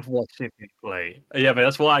 love watching him play. Yeah, but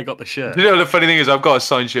that's why I got the shirt. You know, the funny thing is, I've got a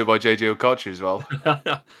signed shirt by JJ Okocha as well.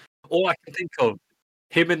 All I can think of,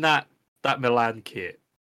 him in that Milan kit,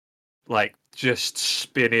 like just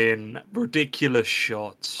spinning ridiculous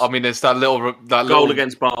shots. I mean, it's that little Goal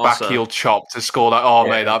against Barca. back heel chop to score that. Oh,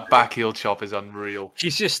 Yeah. mate, that back heel chop is unreal.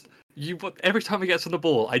 He's just every time he gets on the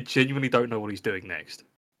ball, I genuinely don't know what he's doing next.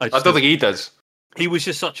 I don't think he does. He was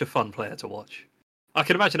just such a fun player to watch. I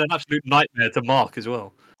can imagine an absolute nightmare to mark as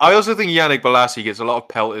well. I also think Yannick Bolasie gets a lot of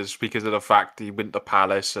pelters because of the fact he went to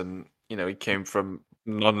Palace and, you know, he came from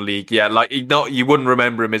non-league. Yeah, like you wouldn't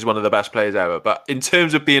remember him as one of the best players ever. But in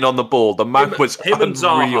terms of being on the ball, the man was him and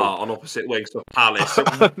unreal. Zaha on opposite wings for Palace.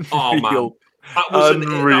 Oh man, Unreal. that was an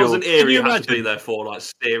Unreal. era you had to imagine? be there for. Like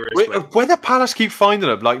seriously, Where the Palace keep finding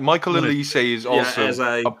him, like Michael Elise is also Eze.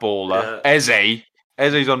 a baller.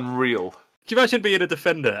 Eze's unreal. Can you imagine being a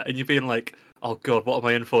defender and you being like, "Oh God, what am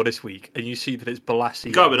I in for this week?" And you see that it's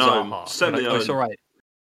Bolasie Going and home. Zaha. Send You're me like, "Oh, it's home." all right.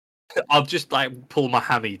 I'll just like pull my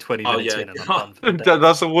hammy 20 minutes in and I'm done for the day."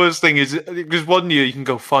 That's the worst thing is because one year you can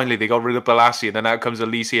go, finally they got rid of Bolasie and then out comes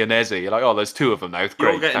Elise and Eze. You're like, oh, there's two of them now. you're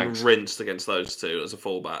Great, getting thanks. rinsed against those two as a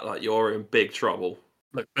fullback. Like you're in big trouble.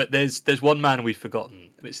 Look, but there's one man we've forgotten.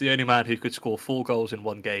 It's the only man who could score 4 goals in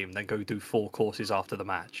one game, then go do 4 courses after the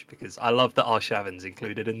match. Because I love that Arshavin's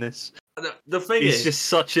included in this. The thing He's is, just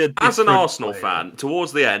such a as an different Arsenal player. fan,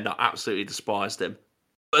 towards the end, I absolutely despised him.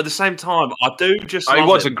 But at the same time, I do just. He love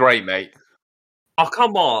wasn't him. great, mate. Oh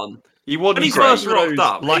come on! He wasn't When he great. first rocked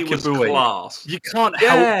up, Like he was a boy. class. You can't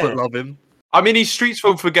Yeah. help but love him. I mean, he's streets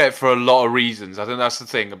won't forget for a lot of reasons. I think that's the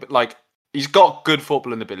thing. But like, he's got good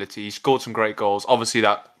footballing ability. He scored some great goals. Obviously,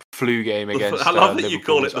 that flu game against I love that you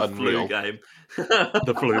Liverpool call it was the unreal. flu game.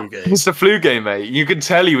 The flu game. It's the flu game, mate. You can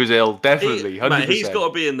tell he was ill, definitely, 100%. Mate, he's got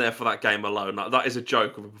to be in there for that game alone. Like, that is a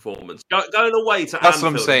joke of a performance. Going away to That's what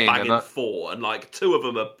I'm Anfield saying, and and bagging 4, and like 2 of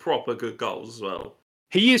them are proper good goals as well.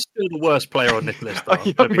 He is still the worst player on this list. I'm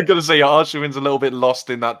going to say Arshavin's a little bit lost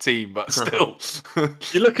in that team, but still.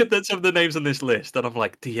 You look at some of the names on this list, and I'm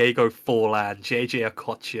like Diego Forlan, JJ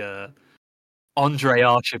Okocha, Andre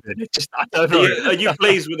Arshavin. It's just, I don't know. Are you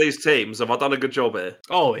pleased with these teams? Have I done a good job here?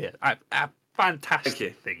 Oh, yeah.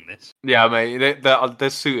 Fantastic thing, this. Yeah, mate, they're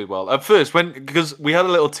suited well. At first, because we had a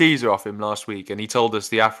little teaser off him last week, and he told us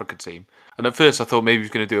the Africa team. And at first, I thought maybe he was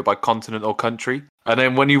going to do it by continent or country. And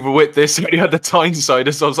then when you were with this, and you had the Tyneside,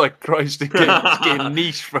 I was like, Christ, it's getting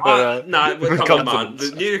niche for no, for come on, man.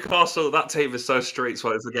 continents. Newcastle, that team is so street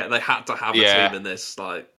smart. Forget they had to have a team in this.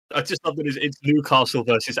 Like, I just love that it's Newcastle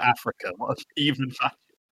versus Africa. What an even fact.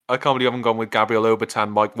 I can't believe you haven't gone with Gabriel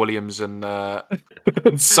Obertan, Mike Williams, and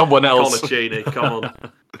someone else. Colaccini, come on.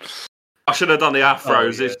 I should have done the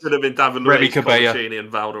Afros. It should have been David Remy Luiz, Cabella. Colaccini, and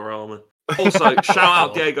Valderrama. Also, shout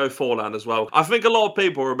out Diego Forlan as well. I think a lot of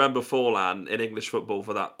people remember Forlan in English football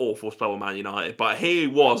for that awful spell with Man United, but he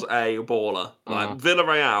was a baller. Like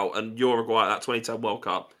Villarreal and Uruguay at that 2010 World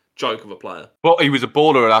Cup, joke of a player. Well, he was a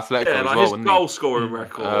baller at Atletico Yeah, as like well, his wasn't goal scoring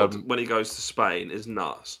record Um, when he goes to Spain is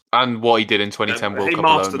nuts. and what he did in 2010 World He Cup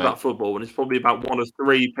mastered alone, that football, and he's probably about one of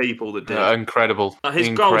 3 people that did. incredible. His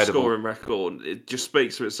goal Incredible. scoring record, it just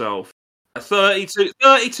speaks for itself.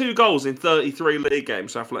 32 goals in 33 league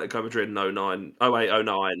games for Atletico Madrid in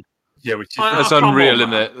 08-09. Yeah, which is That's come unreal, on, isn't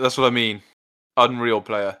man. it? That's what I mean. Unreal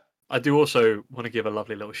player. I do also want to give a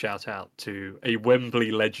lovely little shout out to a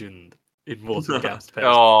Wembley legend in Morton Gamst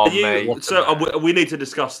Pedersen. Oh, Are you- mate. so we need to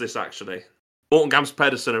discuss this actually. Morton Gamst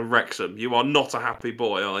Pedersen and Wrexham, you are not a happy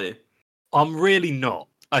boy, are you? I'm really not.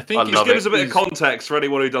 I think I Just love give it. us a bit of context for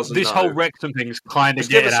anyone who doesn't this know. whole Wrexham thing is kind of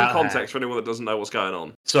Just give getting us some out of hand. context for anyone that doesn't know what's going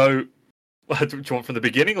on. So, do you want from the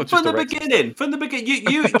beginning or just From the Wrexham? beginning. From the beginning.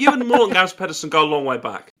 You and Morton Gamst Pedersen go a long way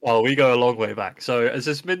back. Well, we go a long way back. So, as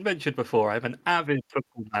has been mentioned before, I'm an avid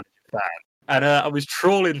football manager fan. And I was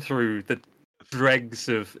trawling through the dregs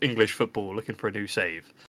of English football looking for a new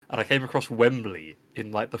save. And I came across Wembley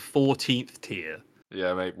in like the 14th tier.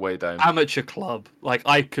 Yeah, mate, way down. Amateur club. Like,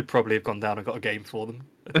 I could probably have gone down and got a game for them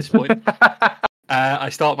at this point. I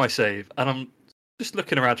start my save, and I'm just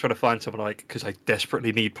looking around trying to find someone like, because I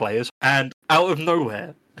desperately need players. And out of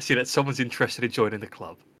nowhere, I see that someone's interested in joining the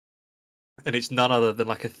club. And it's none other than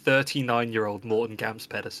like a 39-year-old Morton Gamst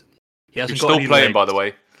Pedersen. He hasn't He's got still any playing, legs. by the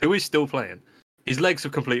way. Who is still playing? His legs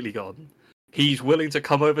have completely gone. He's willing to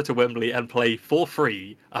come over to Wembley and play for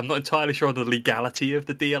free. I'm not entirely sure on the legality of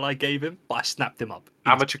the deal I gave him, but I snapped him up.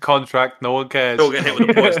 Amateur contract, no one cares. You'll get hit with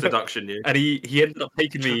a points deduction, you. And he ended up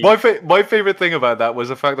taking me... My favourite thing about that was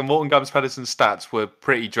the fact that Morton Gamst Pedersen's stats were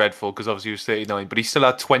pretty dreadful because obviously he was 39, but he still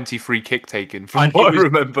had 20 free kick taken from And what he I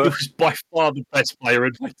remember. He was by far the best player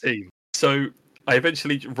in my team. So I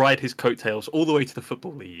eventually ride his coattails all the way to the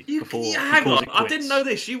Football League. Before he Hang calls on, it I quits. didn't know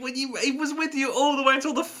this. He was with you all the way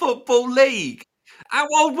until the Football League. How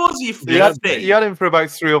old was he? 50? He had him for about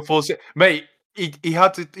 3 or 4 Mate, he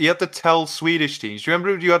had to tell Swedish teams. Do you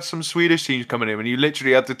remember you had some Swedish teams coming in and you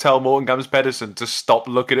literally had to tell Morton Gamst Pedersen to stop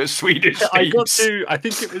looking at Swedish teams? I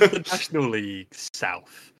think it was the National League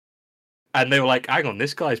South. And they were like, hang on,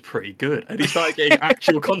 this guy's pretty good. And he started getting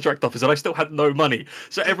actual contract offers, and I still had no money.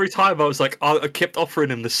 So every time I was like, I kept offering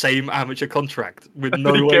him the same amateur contract with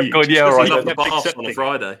no he wage. kept going, yeah, He's all right. up the kept bath on a accepting.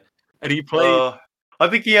 Friday. And he played... I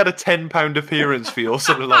think he had a £10 appearance fee or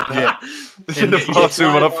something like that. Yeah. In the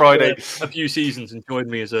bathroom on a Friday. A few seasons and joined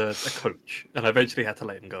me as a coach, and I eventually had to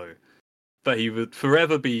let him go. But he would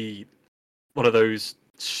forever be one of those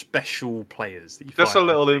special players that you Just a find.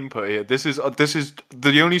 little input here. This is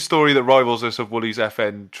the only story that rivals us of Woolies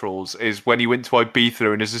FN trolls is when he went to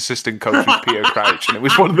Ibiza and his assistant coach was Peter Crouch, and it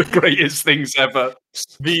was one of the greatest things ever.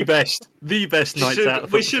 The best nights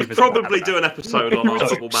out. We should probably do an episode on our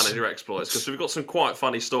football manager exploits because we've got some quite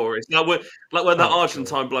funny stories. Like when that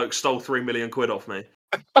Argentine bloke stole £3 million off me.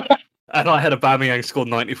 And I had a Aubameyang scored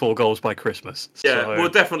 94 goals by Christmas. Yeah, so... we'll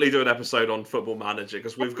definitely do an episode on Football Manager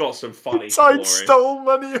because we've got some funny Tyne stories. stole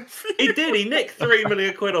money off you. He did. He nicked £3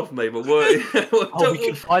 million off me, but we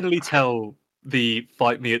can finally tell the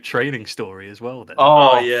Fight Me at Training story as well then.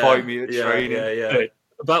 Oh, yeah. fight me at training. Yeah.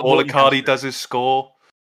 About All what Icardi you- does is score.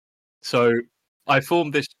 So I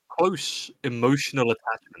formed this close emotional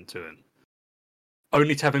attachment to him,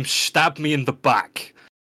 only to have him stab me in the back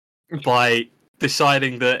by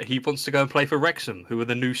deciding that he wants to go and play for Wrexham, who are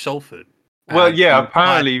the new Salford. Well, And yeah, he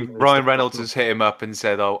apparently was the Ryan Reynolds problem. has hit him up and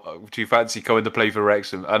said, "Oh, do you fancy coming to play for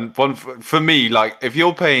Wrexham?" And one for me, like, if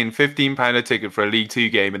you're paying £15 a ticket for a League Two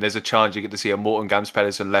game and there's a chance you get to see a Morton Gams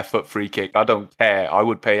Pedersen left foot free kick, I don't care. I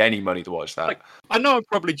would pay any money to watch that. Like, I know I'm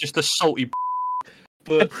probably just a salty,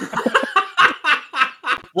 but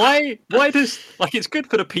why does, like, it's good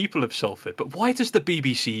for the people of Salford, but why does the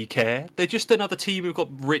BBC care? They're just another team who've got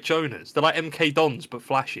rich owners. They're like MK Dons but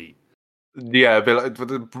flashy. Yeah, but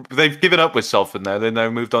they've given up with Salford now. They've now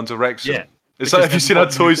moved on to Wrexham. Yeah, It's because like, have you then seen what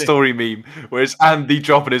that do you Toy think? Story meme where it's Andy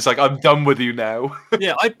dropping? It's like, I'm done with you now.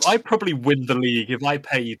 Yeah, I'd probably win the league if I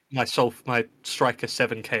paid my striker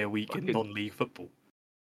 7k a week in non-league football.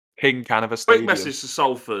 King Canova Quick Stadium. message to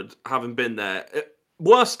Salford, having been there.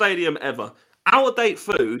 Worst stadium ever. Out-of-date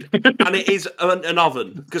food, and it is an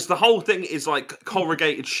oven, because the whole thing is like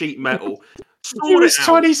corrugated sheet metal. It was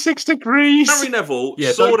 26 degrees. Harry Neville,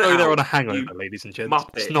 Yeah, sort don't it go there out, on a hangover, you ladies and gents.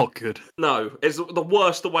 muppet. It's not good. No, it's the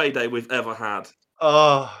worst away day we've ever had.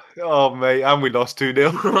 Oh, mate, and we lost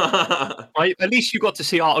 2-0. At least you got to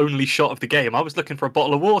see our only shot of the game. I was looking for a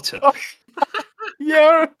bottle of water.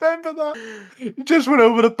 Yeah, I remember that. You just went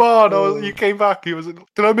over the bar and you came back. He was, did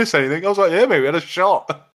I miss anything? I was like, yeah, mate, we had a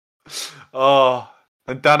shot. Oh,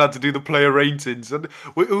 and Dan had to do the player ratings. And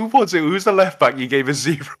who was it? Who was the left back you gave a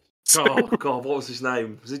 0? Oh, God, what was his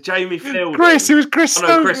name? Was it Jamie Fielding? Chris, it was Chris Oh, Stokes.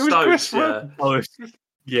 no, Chris It was Stokes, Chris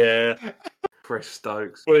yeah. Oh, yeah. Chris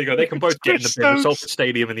Stokes. Well, there you go. They can both get in the Chris bin. The Stokes. Salford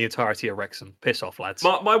Stadium and the entirety of Wrexham. Piss off, lads.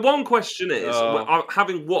 My one question is, Oh.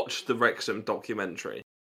 having watched the Wrexham documentary,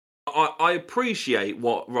 I appreciate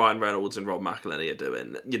what Ryan Reynolds and Rob McElhenney are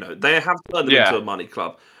doing. You know, they have turned them into a money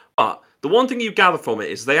club. But the one thing you gather from it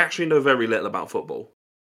is they actually know very little about football.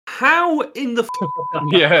 How in the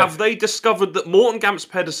have they discovered that Morton Gamps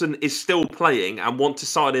Pedersen is still playing and want to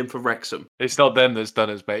sign him for Wrexham? It's not them that's done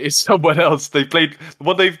it, mate. It's someone else.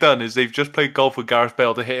 What they've done is they've just played golf with Gareth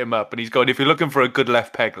Bale to hit him up, and he's going, if you're looking for a good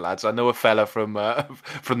left peg, lads, I know a fella from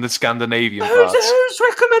the Scandinavian parts. Who's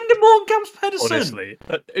recommending Morton Gamps Pedersen? Honestly,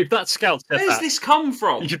 if that scout said Where's that, this come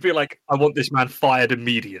from? you'd be like, I want this man fired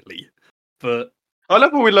immediately. But I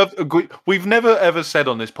love what we love. We've never ever said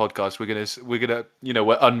on this podcast we're gonna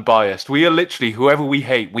we're unbiased. We are literally whoever we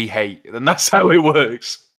hate, and that's how it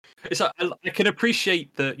works. it's like, I can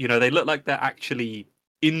appreciate that, they look like they're actually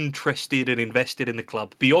interested and invested in the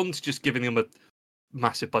club beyond just giving them a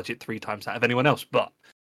massive budget 3 times that of anyone else. But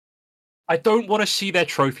I don't want to see their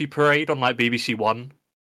trophy parade on like BBC One.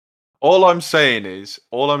 All I'm saying is,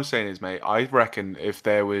 mate, I reckon if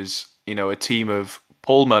there was a team of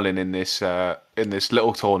Paul Mullin in this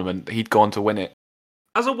little tournament, he'd go on to win it.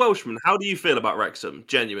 As a Welshman, how do you feel about Wrexham?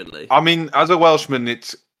 Genuinely, I mean, as a Welshman,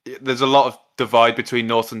 there's a lot of divide between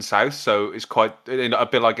North and South, so it's quite a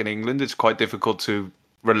bit like in England. It's quite difficult to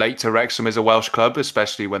relate to Wrexham as a Welsh club,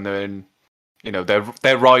 especially when they're in,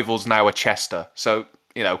 their rivals now are Chester. So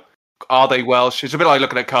are they Welsh? It's a bit like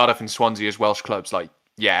looking at Cardiff and Swansea as Welsh clubs. Like,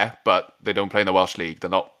 yeah, but they don't play in the Welsh league. They're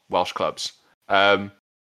not Welsh clubs.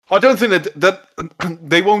 I don't think that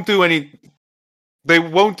they won't do any. They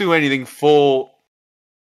won't do anything for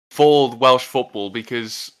Welsh football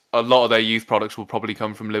because a lot of their youth products will probably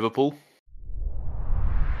come from Liverpool.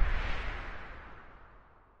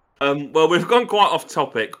 Well, we've gone quite off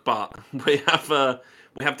topic, but we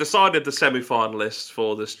have decided the semi-finalists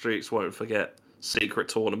for the Streets Won't Forget secret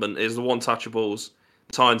tournament is the One Touchables,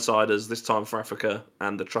 Tynesiders, this time for Africa,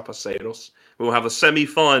 and the Trapaceiros. We'll have a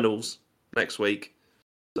semi-finals next week.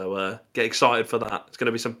 So get excited for that. It's going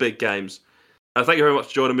to be some big games. Thank you very much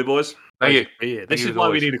for joining me, boys. Thank you. Yeah, this is why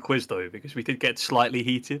we need a quiz, though, because we did get slightly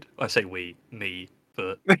heated. I say me,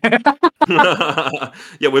 but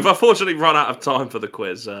yeah, we've unfortunately run out of time for the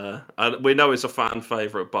quiz. And we know it's a fan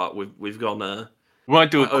favourite, but we've gone. We might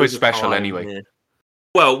do a quiz special time anyway. here.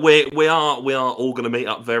 Well, we are all going to meet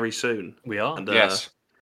up very soon. we are. And, Yes.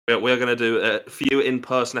 we're going to do a few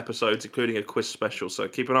in-person episodes, including a quiz special. So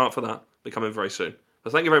keep an eye out for that. Be coming very soon.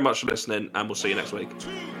 But thank you very much for listening, and we'll see you next week.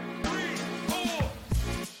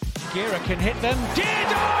 Gira can hit them. Did!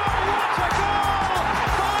 Oh, what a goal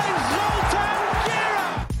by Zoltan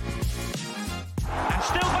Gira! And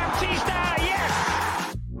still Baptista, yes!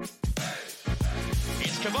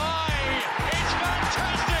 It's Kavai! It's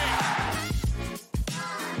fantastic!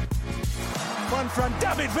 One from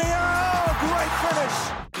David Villa. Oh, great finish.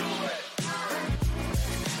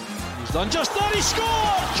 He's done just that, he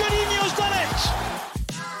scored! Juninho's done it!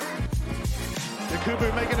 Yakubu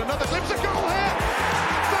making another glimpse of goal here.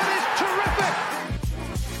 That is terrific.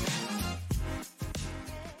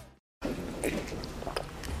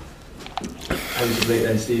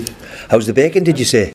 How's the bacon, did you say?